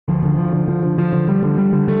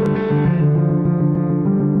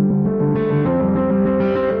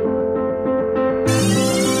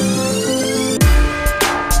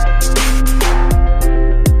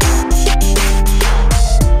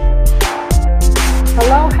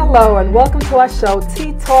Hello and welcome to our show,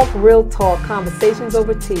 Tea Talk, Real Talk, Conversations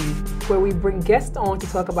Over Tea, where we bring guests on to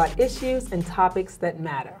talk about issues and topics that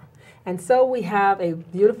matter. And so we have a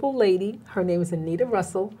beautiful lady, her name is Anita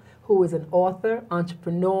Russell, who is an author,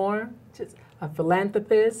 entrepreneur, just a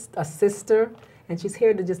philanthropist, a sister, and she's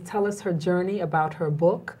here to just tell us her journey about her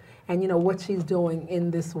book and what she's doing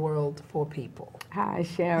in this world for people. Hi,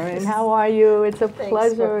 Sharon. How are you? It's a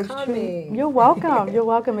pleasure. Thanks for coming. You're welcome. You're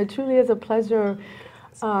welcome. It truly is a pleasure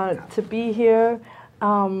to be here.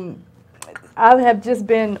 I have just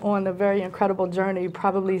been on a very incredible journey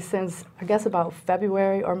probably since, I guess, about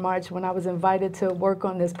February or March when I was invited to work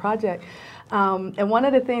on this project. And one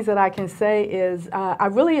of the things that I can say is I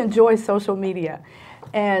really enjoy social media.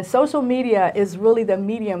 And social media is really the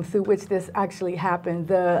medium through which this actually happened.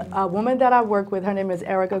 The woman that I work with, her name is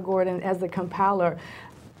Erica Gordon, as the compiler.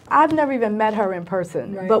 I've never even met her in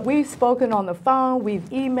person, right. But we've spoken on the phone, we've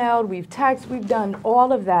emailed, we've texted, we've done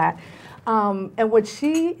all of that. And what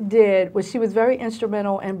she did was she was very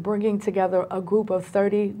instrumental in bringing together a group of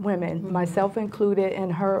 30 women, myself included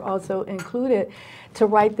and her also included, to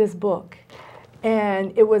write this book.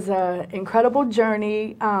 And it was an incredible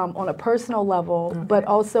journey on a personal level, but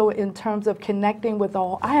also in terms of connecting with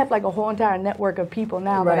I have like a whole entire network of people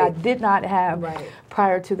now that I did not have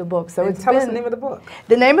prior to the book. So tell us the name of the book.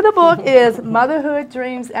 The name of the book is Motherhood,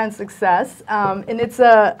 Dreams, and Success. And it's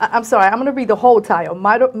I'm sorry, I'm going to read the whole title.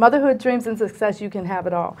 Motherhood, Dreams, and Success, You Can Have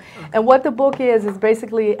It All. And what the book is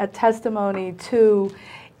basically a testimony to,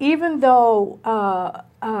 even though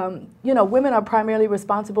women are primarily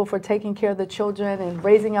responsible for taking care of the children and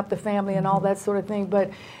raising up the family and all that sort of thing. But,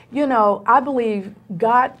 I believe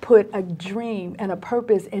God put a dream and a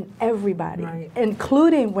purpose in everybody,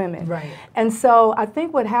 including women. Right. And so I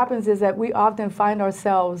think what happens is that we often find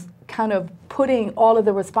ourselves kind of putting all of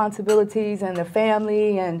the responsibilities and the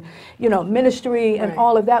family and, ministry and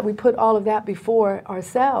all of that. We put all of that before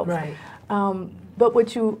ourselves. Right. But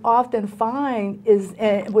what you often find is,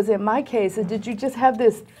 and it was in my case, is that you just have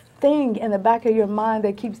this thing in the back of your mind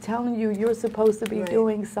that keeps telling you you're supposed to be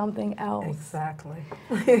doing something else. Exactly.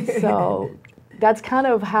 So that's kind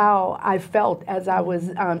of how I felt as I was,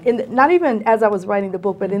 not even as I was writing the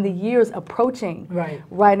book, but in the years approaching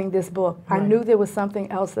writing this book. I knew there was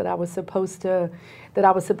something else that I was supposed to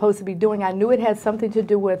be doing. I knew it had something to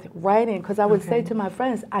do with writing, because I would say to my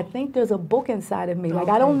friends, I think there's a book inside of me. Like,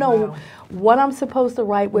 I don't know what I'm supposed to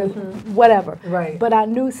write with, whatever. Right. But I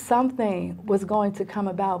knew something was going to come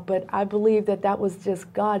about. But I believe that that was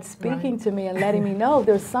just God speaking to me and letting me know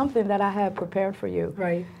there's something that I have prepared for you.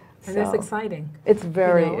 Right. And it's exciting. It's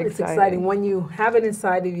very exciting. It's exciting when you have it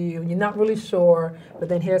inside of you and you're not really sure, but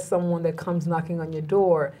then here's someone that comes knocking on your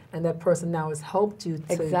door, and that person now has helped you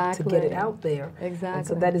to get it out there. Exactly. And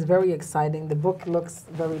so that is very exciting. The book looks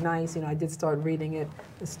very nice. I did start reading it.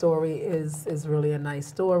 The story is really a nice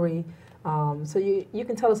story. So you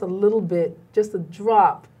can tell us a little bit, just a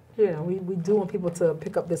drop. We do want people to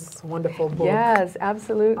pick up this wonderful book. Yes,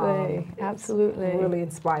 absolutely. Absolutely. Really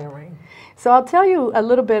inspiring. So I'll tell you a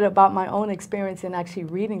little bit about my own experience in actually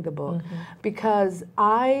reading the book, because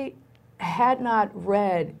I had not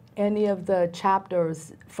read any of the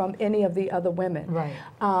chapters from any of the other women.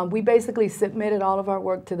 Right. We basically submitted all of our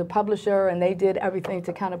work to the publisher, and they did everything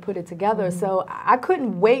to kind of put it together. So I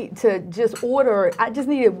couldn't wait to just order. I just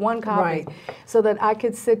needed one copy so that I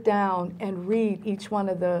could sit down and read each one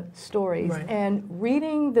of the stories. And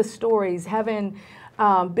reading the stories, having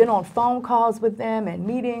been on phone calls with them and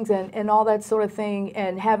meetings and all that sort of thing,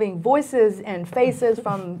 and having voices and faces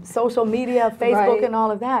from social media, Facebook and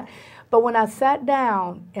all of that. But when I sat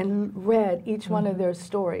down and read each one of their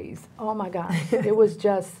stories, oh my gosh, it was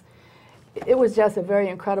just a very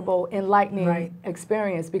incredible, enlightening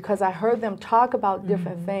experience, because I heard them talk about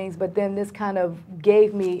different things, but then this kind of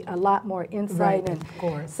gave me a lot more insight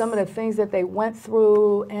and some of the things that they went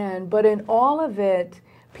through. But in all of it,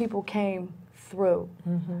 people came through,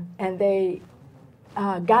 and they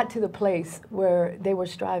got to the place where they were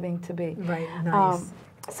striving to be. Right, nice.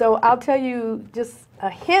 So I'll tell you just a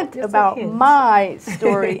hint about my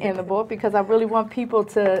story in the book, because I really want people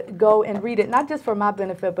to go and read it, not just for my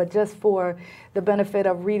benefit, but just for the benefit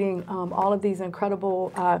of reading all of these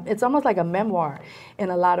incredible, it's almost like a memoir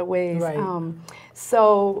in a lot of ways. Right.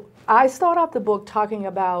 So I start off the book talking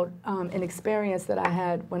about an experience that I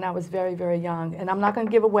had when I was very, very young. And I'm not going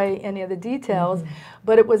to give away any of the details,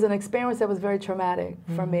 but it was an experience that was very traumatic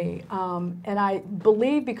for me. And I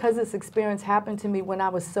believe because this experience happened to me when I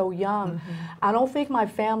was so young, I don't think my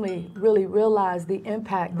family really realized the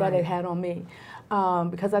impact that it had on me.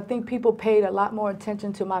 because I think people paid a lot more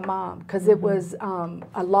attention to my mom because it was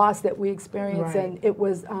a loss that we experienced, and it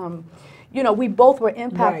was, you know, we both were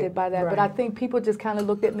impacted by that. But I think people just kind of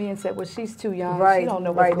looked at me and said, "Well, she's too young. She don't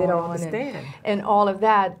know what's going on," and all of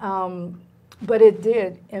that. But it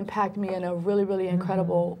did impact me in a really, really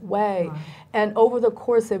incredible way. And over the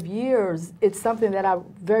course of years, it's something that I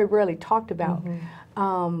very rarely talked about.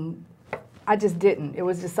 I just didn't. It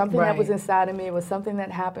was just something that was inside of me. It was something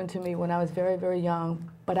that happened to me when I was very, very young,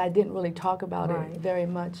 but I didn't really talk about it very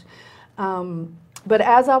much. But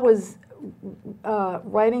as I was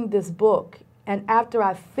writing this book, and after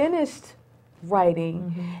I finished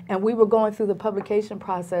writing, and we were going through the publication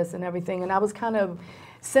process and everything, and I was kind of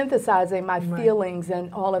synthesizing my feelings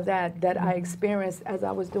and all of that I experienced as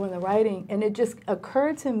I was doing the writing, and it just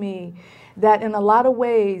occurred to me that in a lot of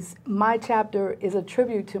ways my chapter is a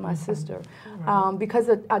tribute to my sister, because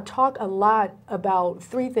I talk a lot about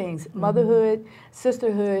three things: motherhood,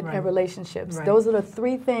 sisterhood, and relationships. Those are the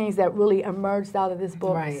three things that really emerged out of this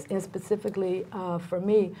book, and specifically for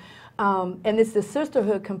me. And it's the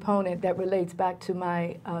sisterhood component that relates back to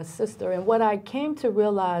my sister. And what I came to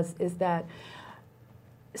realize is that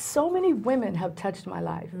so many women have touched my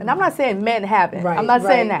life. And I'm not saying men haven't. I'm not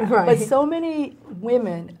saying that. But so many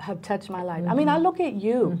women have touched my life. I mean, I look at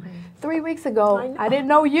you. 3 weeks ago, I didn't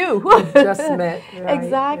know you. Just met.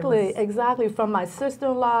 Exactly. From my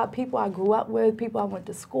sister-in-law, people I grew up with, people I went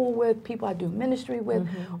to school with, people I do ministry with.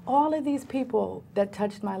 All of these people that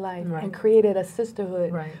touched my life and created a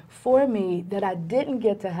sisterhood for me that I didn't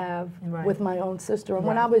get to have with my own sister. And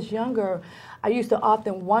when I was younger, I used to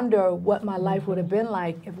often wonder what my life would have been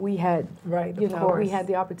like if we had, you know, we had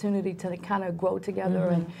the opportunity to kind of grow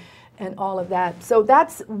together and all of that. So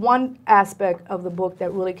that's one aspect of the book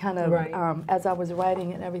that really kind of, as I was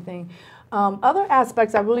writing and everything. Other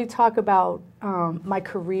aspects, I really talk about my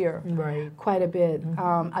career quite a bit.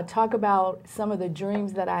 I talk about some of the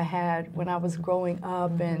dreams that I had when I was growing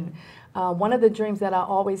up, and one of the dreams that I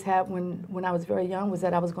always had when I was very young was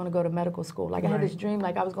that I was going to go to medical school. Like I had this dream,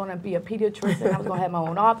 like I was going to be a pediatrician, I was going to have my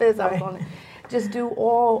own office, I was going to just do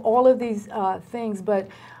all of these things. But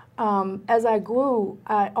as I grew,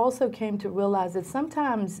 I also came to realize that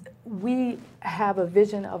sometimes we have a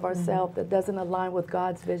vision of ourselves that doesn't align with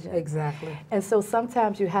God's vision. And so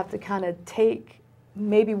sometimes you have to kind of take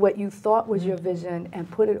maybe what you thought was your vision and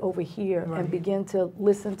put it over here and begin to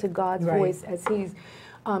listen to God's voice as He's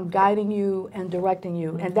guiding you and directing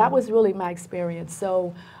you. And that was really my experience.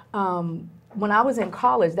 So when I was in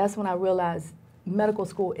college, that's when I realized medical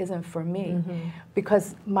school isn't for me,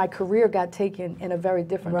 because my career got taken in a very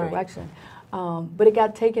different direction. But it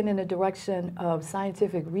got taken in a direction of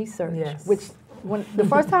scientific research, which when the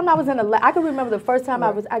first time I was in I can remember the first time I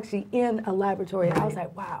was actually in a laboratory. I was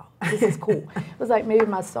like, wow, this is cool. It was like maybe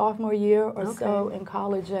my sophomore year or so in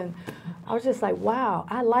college, and I was just like, wow,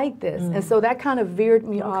 I like this. And so that kind of veered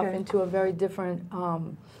me off into a very different,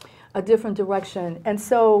 direction. And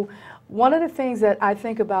so one of the things that I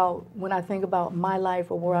think about when I think about my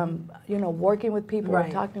life, or where I'm, you know, working with people or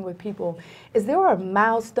talking with people, is there are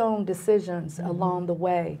milestone decisions along the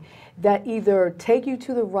way that either take you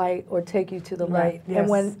to the right or take you to the left. And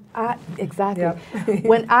when I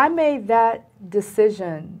when I made that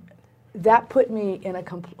decision, that put me in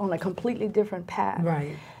on a completely different path.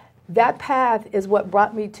 That path is what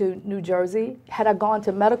brought me to New Jersey. Had I gone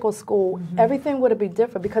to medical school, everything would have been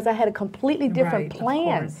different, because I had a completely different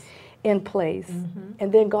plan in place.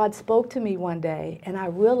 And then God spoke to me one day, and I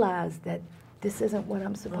realized that this isn't what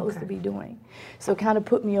I'm supposed to be doing. So it kind of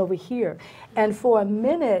put me over here. And for a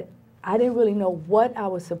minute, I didn't really know what I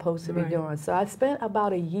was supposed to be doing. So I spent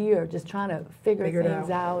about a year just trying to figure things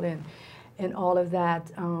out and all of that.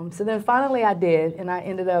 So then finally I did, and I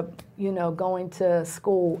ended up, you know, going to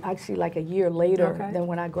school actually like a year later than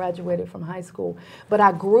when I graduated from high school. But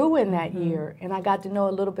I grew in that year, and I got to know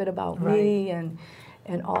a little bit about me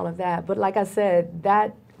and all of that. But like I said,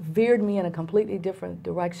 that veered me in a completely different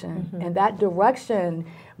direction. And that direction,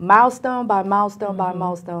 milestone by milestone by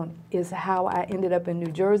milestone, is how I ended up in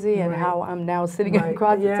New Jersey and how I'm now sitting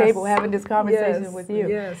across the table having this conversation with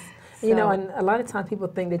you. So, you know, and a lot of times people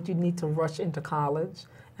think that you need to rush into college.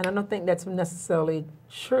 And I don't think that's necessarily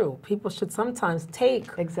true. People should sometimes take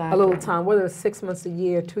a little time, whether it's 6 months, a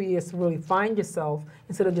year, 2 years, to really find yourself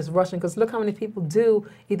instead of just rushing. Because look how many people do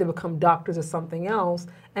either become doctors or something else,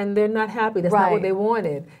 and they're not happy. That's not what they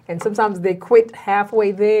wanted. And sometimes they quit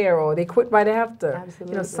halfway there, or they quit right after.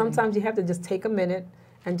 You know, sometimes you have to just take a minute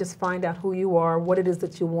and just find out who you are, what it is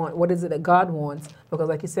that you want, what is it that God wants. Because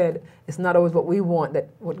like you said, it's not always what we want, that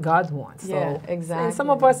what God wants. Yeah, exactly. And some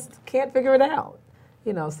of us can't figure it out.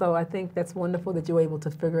 You know, so I think that's wonderful that you're able to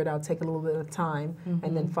figure it out, take a little bit of time,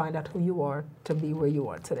 and then find out who you are to be where you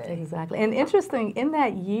are today. Exactly. And interesting, in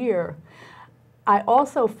that year, I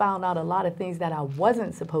also found out a lot of things that I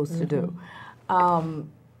wasn't supposed to do.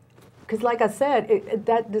 Because like I said,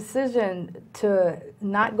 that decision to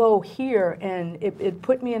not go here, and it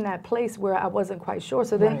put me in that place where I wasn't quite sure.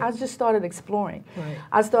 So then I just started exploring.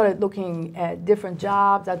 I started looking at different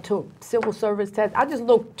jobs. I took civil service tests. I just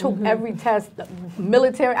took every test,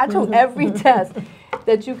 military. I took every test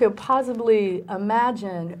that you could possibly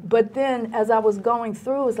imagine. But then as I was going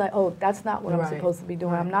through, it's like, oh, that's not what I'm supposed to be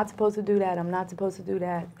doing. I'm not supposed to do that. I'm not supposed to do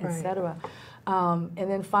that, etc. And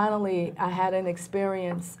then finally, I had an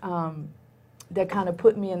experience that kind of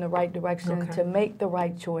put me in the right direction to make the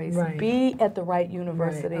right choice, be at the right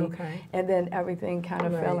university, and then everything kind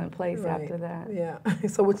of fell in place after that. Yeah.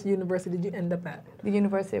 So which university did you end up at? The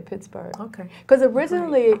University of Pittsburgh. Okay. Because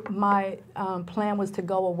originally my plan was to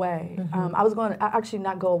go away. I was going to actually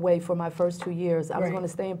not go away for my first 2 years. I was going to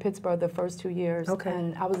stay in Pittsburgh the first 2 years.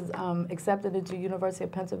 And I was accepted into University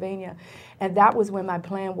of Pennsylvania. And that was when my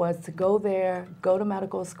plan was to go there, go to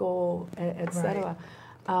medical school, etc.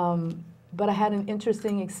 But I had an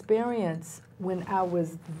interesting experience when I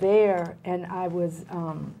was there, and I was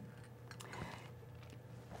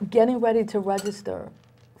getting ready to register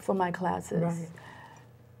for my classes.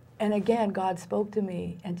 And again, God spoke to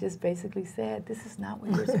me and just basically said, this is not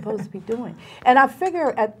what you're supposed to be doing. And I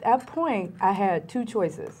figure at that point, I had two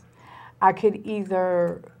choices. I could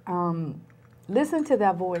either listen to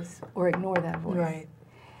that voice or ignore that voice.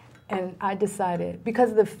 And I decided,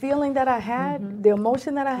 because the feeling that I had, the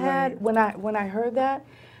emotion that I had when I heard that,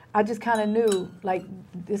 I just kind of knew, like,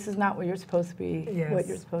 this is not what you're supposed to be, what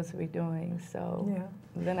you're supposed to be doing. So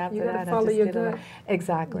then after that, follow I just your did gut. it.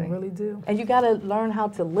 Exactly. You really do. And you got to learn how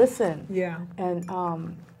to listen. And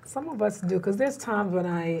some of us do, because there's times when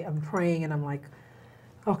I am praying and I'm like,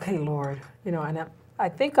 okay, Lord, you know, and I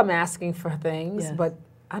think I'm asking for things, but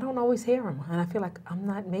I don't always hear them, and I feel like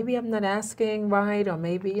maybe I'm not asking right, or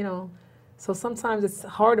maybe, you know, so sometimes it's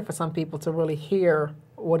harder for some people to really hear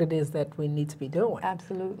what it is that we need to be doing.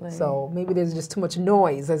 Absolutely. So maybe there's just too much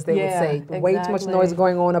noise, as they would say, way too much noise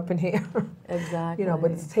going on up in here. Exactly. You know,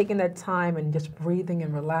 but it's taking that time and just breathing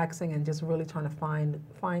and relaxing and just really trying to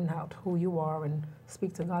find out who you are and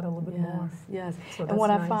speak to God a little bit more. Yes. So and what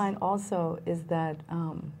nice. I find also is that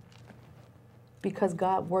because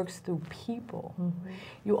God works through people,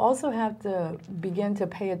 you also have to begin to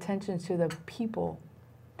pay attention to the people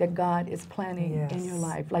that God is planning in your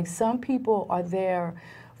life. Like, some people are there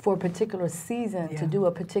for a particular season to do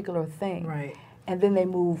a particular thing. And then they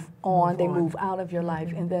move on, they move out of your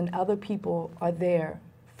life. And then other people are there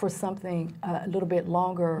for something a little bit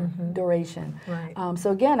longer duration. So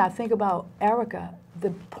again, I think about Erica. The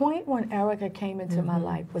point when Erica came into my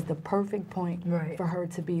life was the perfect point for her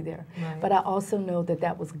to be there. But I also know that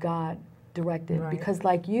that was God directed, because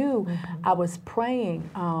like you, I was praying.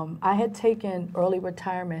 I had taken early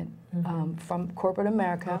retirement from corporate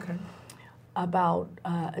America about,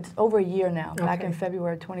 it's over a year now, back in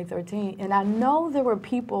February 2013. And I know there were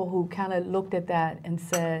people who kind of looked at that and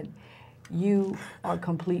said, you are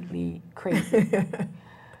completely crazy.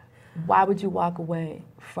 Why would you walk away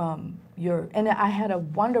from your, and I had a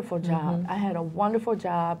wonderful job. I had a wonderful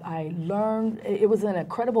job. I learned, it was an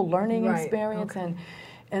incredible learning experience.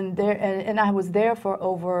 And I was there for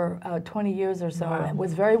over 20 years or so. It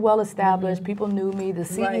was very well established. People knew me. The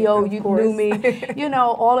CEO knew me. You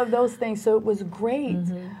know, all of those things. So it was great.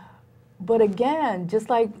 But again, just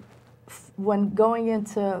like when going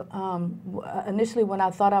into, initially when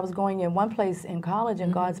I thought I was going in one place in college,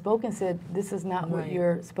 and God spoke and said, this is not what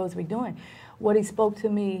you're supposed to be doing. What he spoke to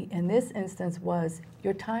me in this instance was,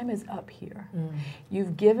 your time is up here.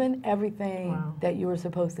 You've given everything that you were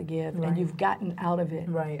supposed to give, and you've gotten out of it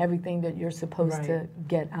everything that you're supposed to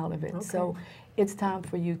get out of it. So it's time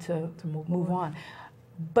for you to move on.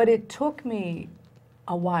 But it took me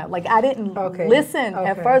a while. Like, I didn't listen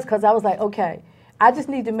at first, because I was like, okay, I just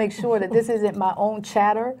need to make sure that this isn't my own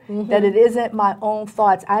chatter, that it isn't my own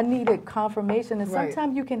thoughts. I needed confirmation. And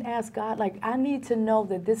sometimes you can ask God, like, I need to know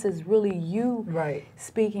that this is really you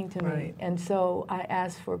speaking to me. And so I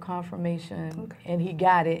asked for confirmation, and he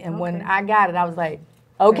got it. And when I got it, I was like,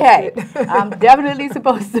 okay, I'm definitely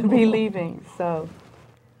supposed to be leaving. So.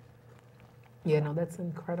 Yeah, no, that's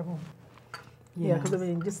incredible. Yeah, because I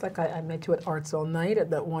mean, just like I met you at Arts All Night at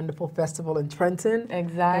that wonderful festival in Trenton.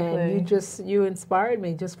 Exactly. And you inspired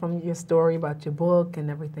me just from your story about your book and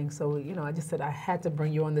everything. So, you know, I just said I had to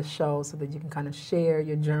bring you on the show so that you can kind of share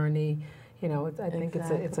your journey, You know, I think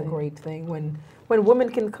it's a great thing when women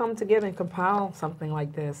can come together and compile something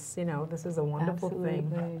like this. You know, this is a wonderful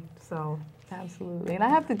thing. So absolutely. And I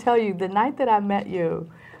have to tell you, the night that I met you,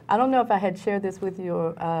 I don't know if I had shared this with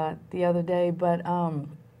you the other day, but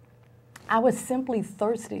I was simply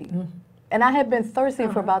thirsty. And I had been thirsty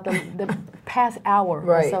for about the past hour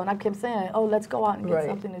or so, and I kept saying, oh, let's go out and get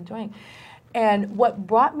something to drink. And what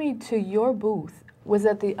brought me to your booth was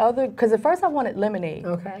that because at first I wanted lemonade,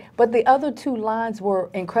 but the other two lines were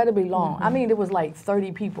incredibly long. I mean, it was like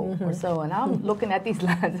 30 people or so, and I'm looking at these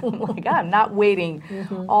lines, I'm like, I'm not waiting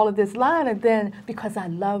all of this line, and then, because I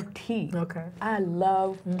love tea. I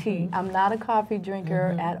love tea. I'm not a coffee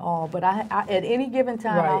drinker at all, but at any given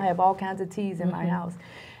time, I'll have all kinds of teas in my house.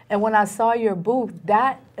 And when I saw your booth,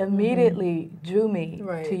 that immediately drew me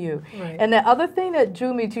to you. And the other thing that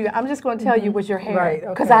drew me to you, I'm just going to tell you, was your hair.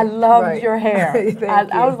 Because I loved your hair.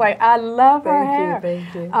 I was like, I love her hair.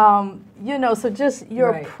 Thank you. You know, so just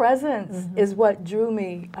your presence is what drew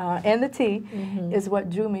me, and the tea is what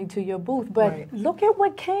drew me to your booth. But look at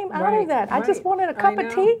what came out of that. I just wanted a cup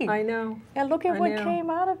of tea. I know. And look at what came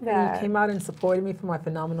out of that. And you came out and supported me for my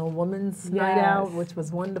Phenomenal Woman's Night Out, which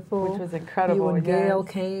was wonderful. Which was incredible. You and Gail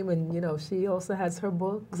came, and, you know, she also has her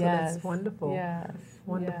book, so that's wonderful.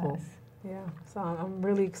 Wonderful. Yeah, so I'm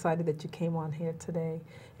really excited that you came on here today.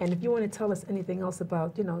 And if you want to tell us anything else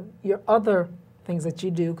about, you know, your other things that you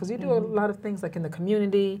do, because you do a lot of things like in the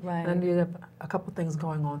community, and you have a couple things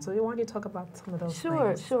going on. So why don't you talk about some of those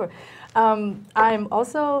things? Sure. I'm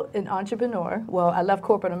also an entrepreneur. Well, I left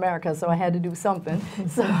corporate America, so I had to do something.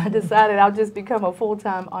 So I decided I'll just become a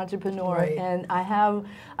full-time entrepreneur. And I have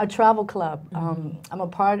a travel club. I'm a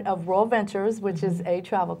part of Royal Ventures, which is a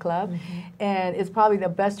travel club. And it's probably the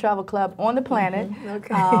best travel club on the planet.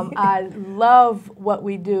 I love what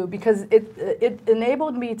we do because it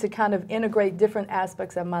enabled me to kind of integrate different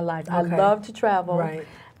aspects of my life. I love to travel.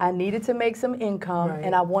 I needed to make some income,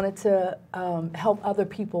 and I wanted to help other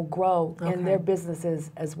people grow in their businesses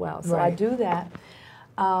as well. So I do that.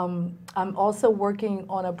 I'm also working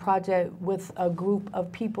on a project with a group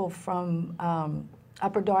of people from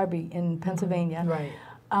Upper Darby in Pennsylvania.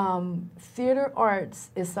 Theater arts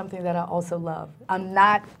is something that I also love. I'm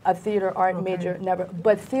not a theater art major, never,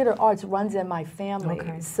 but theater arts runs in my family.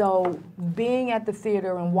 So being at the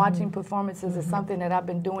theater and watching performances is something that I've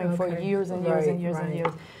been doing for years and years and years and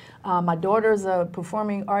years. My daughter's a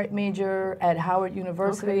performing art major at Howard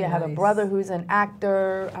University. I have a brother who's an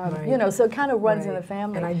actor. You know, so it kind of runs in the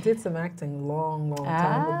family. And I did some acting long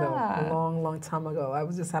time ago. A long time ago. I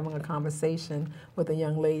was just having a conversation with a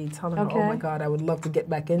young lady telling her, oh my God, I would love to get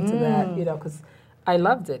back into that, you know, because I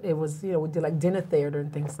loved it. It was, you know, we did like dinner theater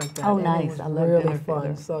and things like that. Oh, nice. I love really dinner fun.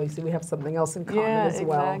 theater. So you see, we have something else in common as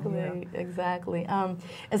well. Exactly. And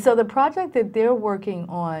so the project that they're working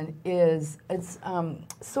on is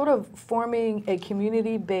sort of forming a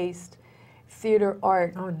community-based theater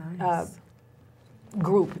art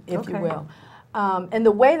group, if you will. And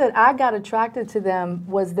the way that I got attracted to them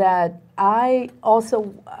was that I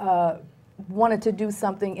also wanted to do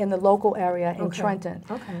something in the local area in Trenton.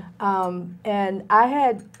 And I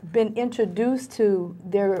had been introduced to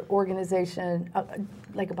their organization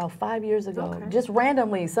like about 5 years ago. Just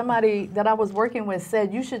randomly, somebody that I was working with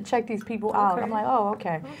said, you should check these people out. I'm like, oh,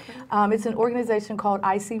 it's an organization called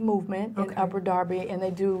IC Movement in Upper Darby, and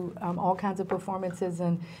they do all kinds of performances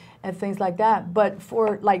and things like that. But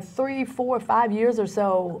for like 3, 4, 5 years or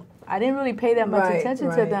so, I didn't really pay that much attention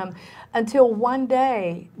to them until one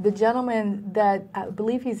day, the gentleman that I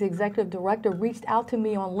believe he's the executive director reached out to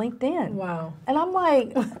me on LinkedIn. And I'm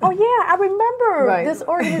like, oh yeah, I remember this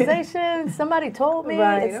organization. Somebody told me,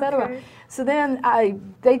 etc. So then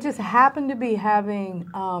they just happened to be having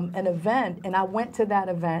an event, and I went to that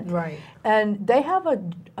event. And they have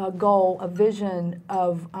a goal, a vision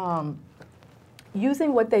of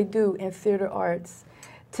using what they do in theater arts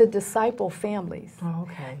to disciple families.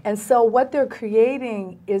 And so what they're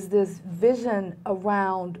creating is this vision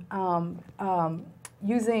around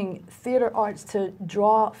using theater arts to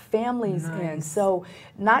draw families in. So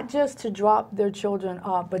not just to drop their children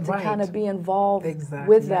off, but to kind of be involved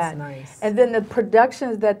with that. And then the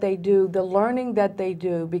productions that they do, the learning that they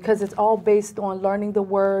do, because it's all based on learning the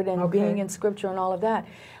word and being in scripture and all of that.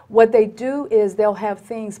 What they do is they'll have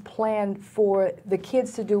things planned for the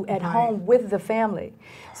kids to do at home with the family.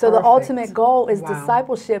 So the ultimate goal is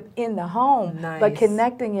discipleship in the home, but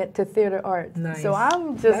connecting it to theater arts. So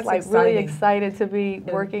I'm just really excited to be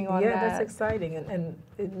working on that. Yeah, that's exciting. And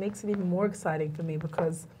it makes it even more exciting for me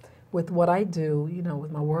because with what I do, you know,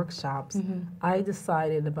 with my workshops, I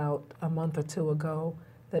decided about a month or two ago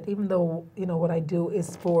that even though, you know, what I do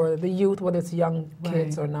is for the youth, whether it's young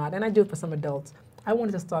kids or not, and I do it for some adults, I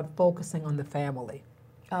wanted to start focusing on the family.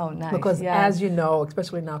 Oh, nice. Because yes. as you know,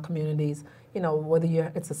 especially in our communities, you know, whether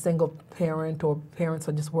it's a single parent or parents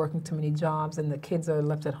are just working too many jobs and the kids are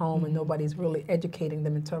left at home and nobody's really educating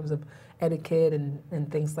them in terms of etiquette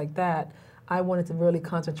and things like that, I wanted to really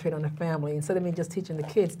concentrate on the family. Instead of me just teaching the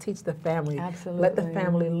kids, teach the family. Absolutely. Let the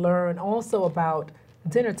family learn also about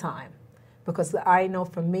dinner time. Because I know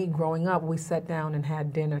for me, growing up, we sat down and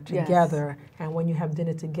had dinner together. Yes. And when you have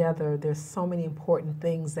dinner together, there's so many important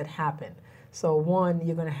things that happen. So one,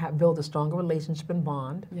 you're going to build a stronger relationship and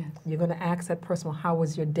bond. Yes. You're going to ask that person, well, how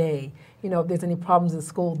was your day? You know, if there's any problems in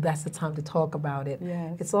school, that's the time to talk about it.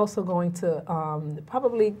 Yes. It's also going to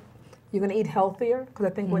probably, you're going to eat healthier, because I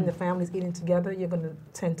think when the family's eating together, you're going to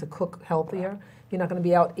tend to cook healthier. You're not going to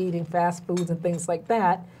be out eating fast foods and things like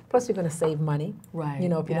that. Plus, you're going to save money. Right. You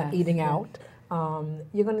know, if you're not eating out.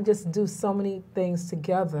 You're going to just do so many things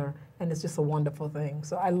together, and it's just a wonderful thing.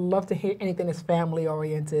 So I love to hear anything that's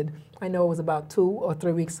family-oriented. I know it was about 2 or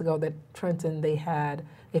 3 weeks ago that Trenton, they had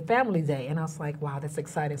a family day, and I was like, wow, that's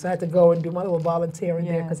exciting. So I had to go and do my little volunteering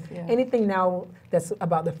there, because anything now that's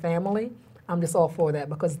about the family, I'm just all for that,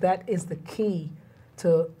 because that is the key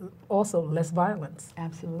to also less violence.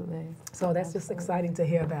 Absolutely. So that's just exciting to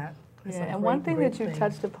hear that. And one thing that you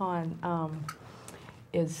touched upon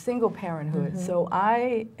is single parenthood. So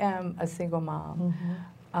I am a single mom.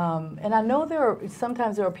 And I know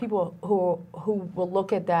sometimes there are people who will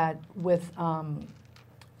look at that with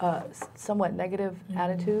a somewhat negative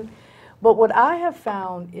attitude. But what I have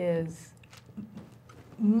found is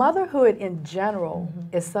motherhood in general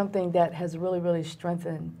is something that has really, really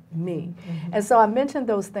strengthened me. And so I mentioned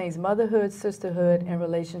those things, motherhood, sisterhood, and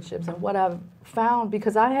relationships. And what I've found,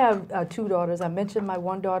 because I have 2 daughters, I mentioned my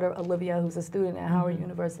one daughter, Olivia, who's a student at Howard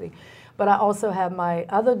University, but I also have my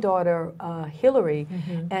other daughter, Hillary,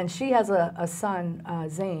 and she has a son,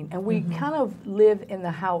 Zane. And we kind of live in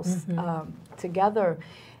the house together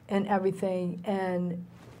and everything. And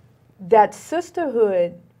that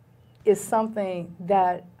sisterhood is something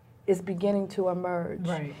that is beginning to emerge.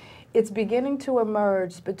 Right. It's beginning to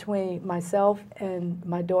emerge between myself and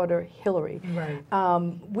my daughter, Hillary. Right.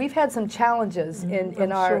 We've had some challenges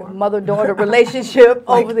in our mother-daughter relationship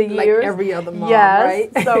over the years. Like every other mom, right?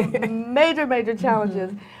 So major, major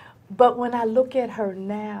challenges. But when I look at her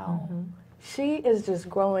now, she is just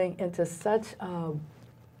growing into such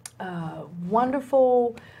a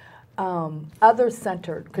wonderful,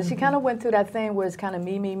 other-centered, because she kind of went through that thing where it's kind of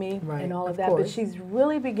me, and all of that, but she's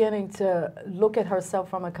really beginning to look at herself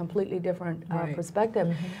from a completely different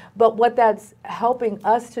perspective. But what that's helping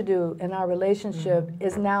us to do in our relationship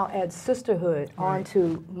is now add sisterhood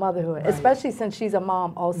onto motherhood, especially since she's a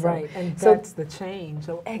mom also. Right, and so that's the change.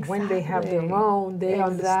 So when they have their own, they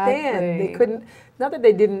understand. They couldn't, not that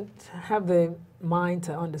they didn't have the mind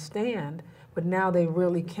to understand, but now they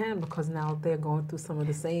really can, because now they're going through some of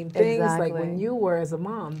the same things. Like when you were as a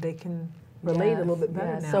mom, they can relate a little bit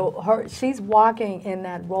better now. So she's walking in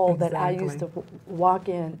that role that I used to walk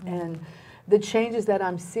in, and the changes that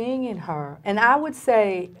I'm seeing in her. And I would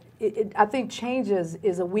say, I think changes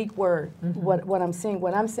is a weak word, what I'm seeing.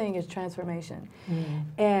 What I'm seeing is transformation.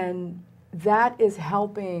 And that is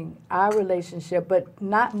helping our relationship, but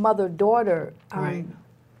not mother-daughter.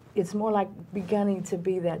 It's more like beginning to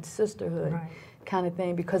be that sisterhood kind of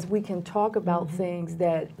thing, because we can talk about things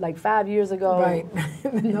that, like 5 years ago,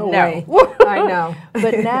 no way. I know.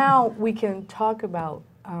 But now we can talk about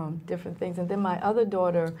different things. And then my other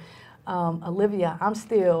daughter, Olivia, I'm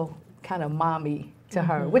still kind of mommy to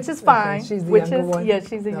her, which is fine. She's the younger one? Yeah,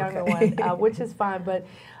 she's the younger one, which is fine. But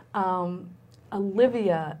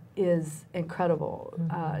Olivia is incredible.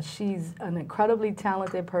 She's an incredibly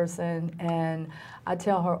talented person, and I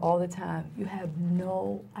tell her all the time, you have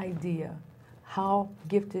no idea how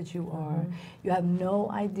gifted you are. You have no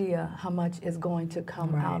idea how much is going to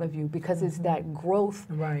come out of you, because it's that growth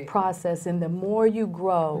process, and the more you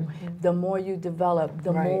grow, the more you develop,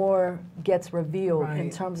 the more gets revealed in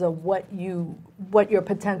terms of what your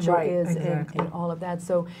potential is and all of that.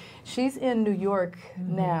 So she's in New York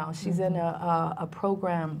now. She's in a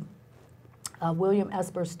program, William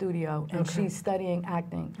Esper Studio, and she's studying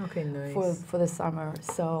acting for the summer.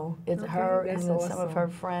 So it's her and then some of her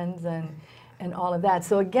friends and all of that.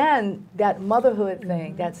 So again, that motherhood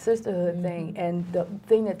thing, that sisterhood thing, and the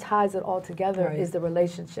thing that ties it all together is the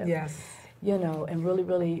relationship. Yes. You know, and really,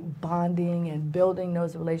 really bonding and building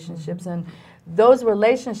those relationships. And those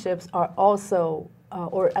relationships are also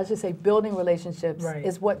or I should say building relationships Right.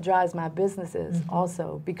 is what drives my businesses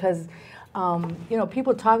also, because you know,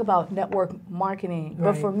 people talk about network marketing,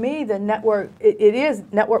 but for me, the network, it is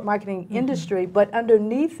network marketing industry, but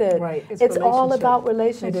underneath it, Right. it's all about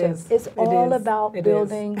relationships. It is. It's all about It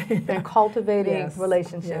building is. and cultivating Yes.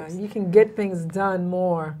 relationships. Yeah. You can get things done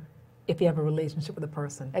more if you have a relationship with a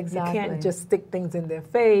person. Exactly. You can't just stick things in their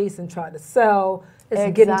face and try to sell.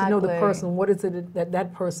 It's getting to know the person. What is it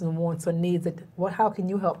that person wants or needs? How can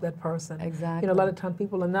you help that person? Exactly. You know, a lot of times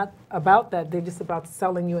people are not about that. They're just about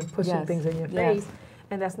selling you and pushing things in your face.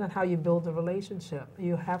 And that's not how you build a relationship.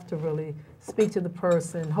 You have to really speak to the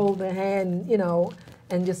person, hold their hand, you know,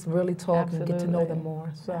 and just really talk and get to know them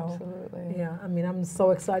more. So, yeah, I mean, I'm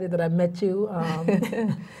so excited that I met you.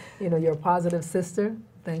 You know, you're a positive sister.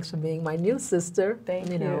 Thanks for being my new sister. Thank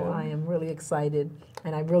you. You know, I am really excited,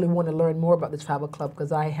 and I really want to learn more about the travel club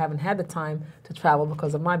because I haven't had the time to travel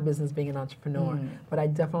because of my business being an entrepreneur. But I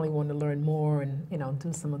definitely want to learn more and, you know,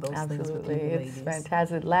 do some of those things with you ladies. It's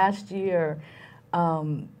fantastic. Last year,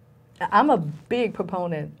 I'm a big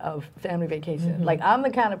proponent of family vacation. Like, I'm the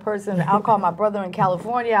kind of person, I'll call my brother in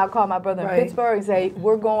California, I'll call my brother in Pittsburgh and say,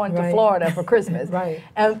 we're going to Florida for Christmas.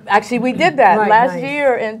 And actually, we did that. Last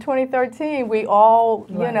year in 2013, we all,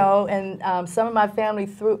 you know, and some of my family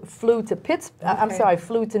flew to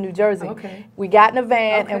flew to New Jersey. We got in a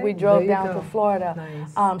van and we drove down to Florida.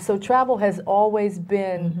 So travel has always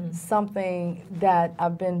been something that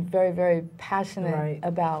I've been very, very passionate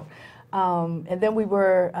about. And then we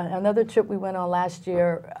were, another trip we went on last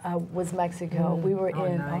year was Mexico. We were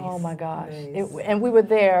oh my gosh. And we were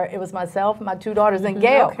there, it was myself, my two daughters, and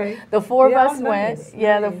Gail. The four of us went.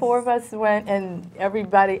 The four of us went, and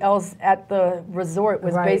everybody else at the resort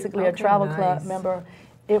was basically a travel club member.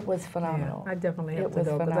 It was phenomenal. I definitely have to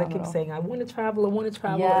go because I keep saying I want to travel,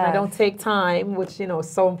 and I don't take time, which, you know, is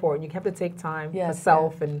so important. You have to take time for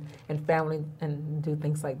self and family and do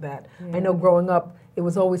things like that. I know growing up, it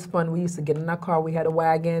was always fun. We used to get in our car, we had a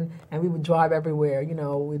wagon, and we would drive everywhere. You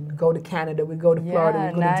know, we'd go to Canada, we'd go to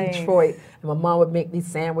Florida, we'd go to Detroit, and my mom would make these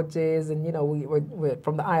sandwiches, and, you know, we're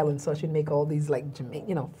from the island, so she'd make all these, like,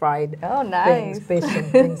 you know, fried things, fish and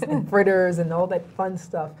things, and fritters and all that fun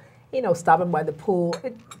stuff. You know, stopping by the pool,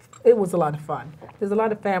 it was a lot of fun. There's a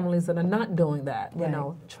lot of families that are not doing that, you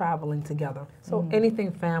know, traveling together. So anything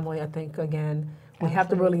family, I think, again, we have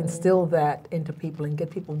to really instill that into people and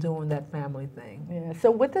get people doing that family thing. Yeah.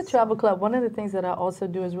 So with the travel club, one of the things that I also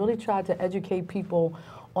do is really try to educate people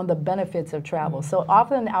on the benefits of travel. So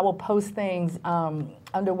often I will post things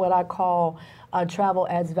under what I call travel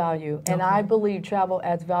adds value. And I believe travel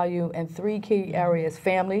adds value in three key areas: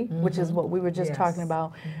 family, which is what we were just talking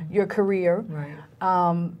about, your career,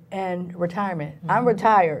 and retirement. I'm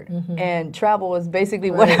retired, and travel is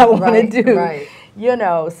basically what I want to do. You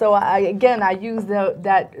know, so I use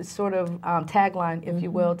that sort of tagline, if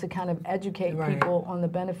you will, to kind of educate people on the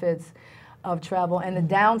benefits of travel and the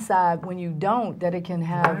downside when you don't, that it can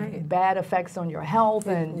have bad effects on your health,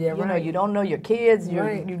 and you know, you don't know your kids,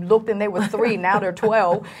 you looked and they were 3, now they're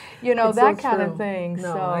 12, you know, that kind of thing.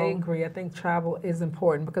 No, so I agree. I think travel is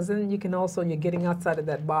important because then you can also, you're getting outside of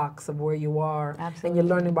that box of where you are, and you're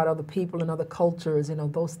learning about other people and other cultures. You know,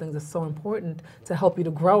 those things are so important to help you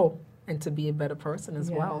to grow and to be a better person as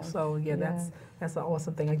well. So that's an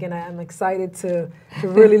awesome thing. Again, I'm excited to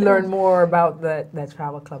really learn more about that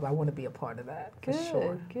travel club. I want to be a part of that for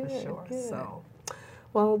sure. So,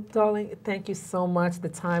 well, darling, thank you so much. The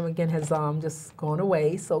time again has just gone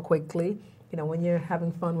away so quickly. You know, when you're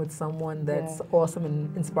having fun with someone that's awesome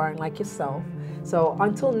and inspiring like yourself. So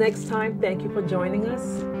until next time, thank you for joining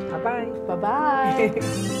us. Bye-bye.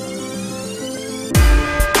 Bye-bye.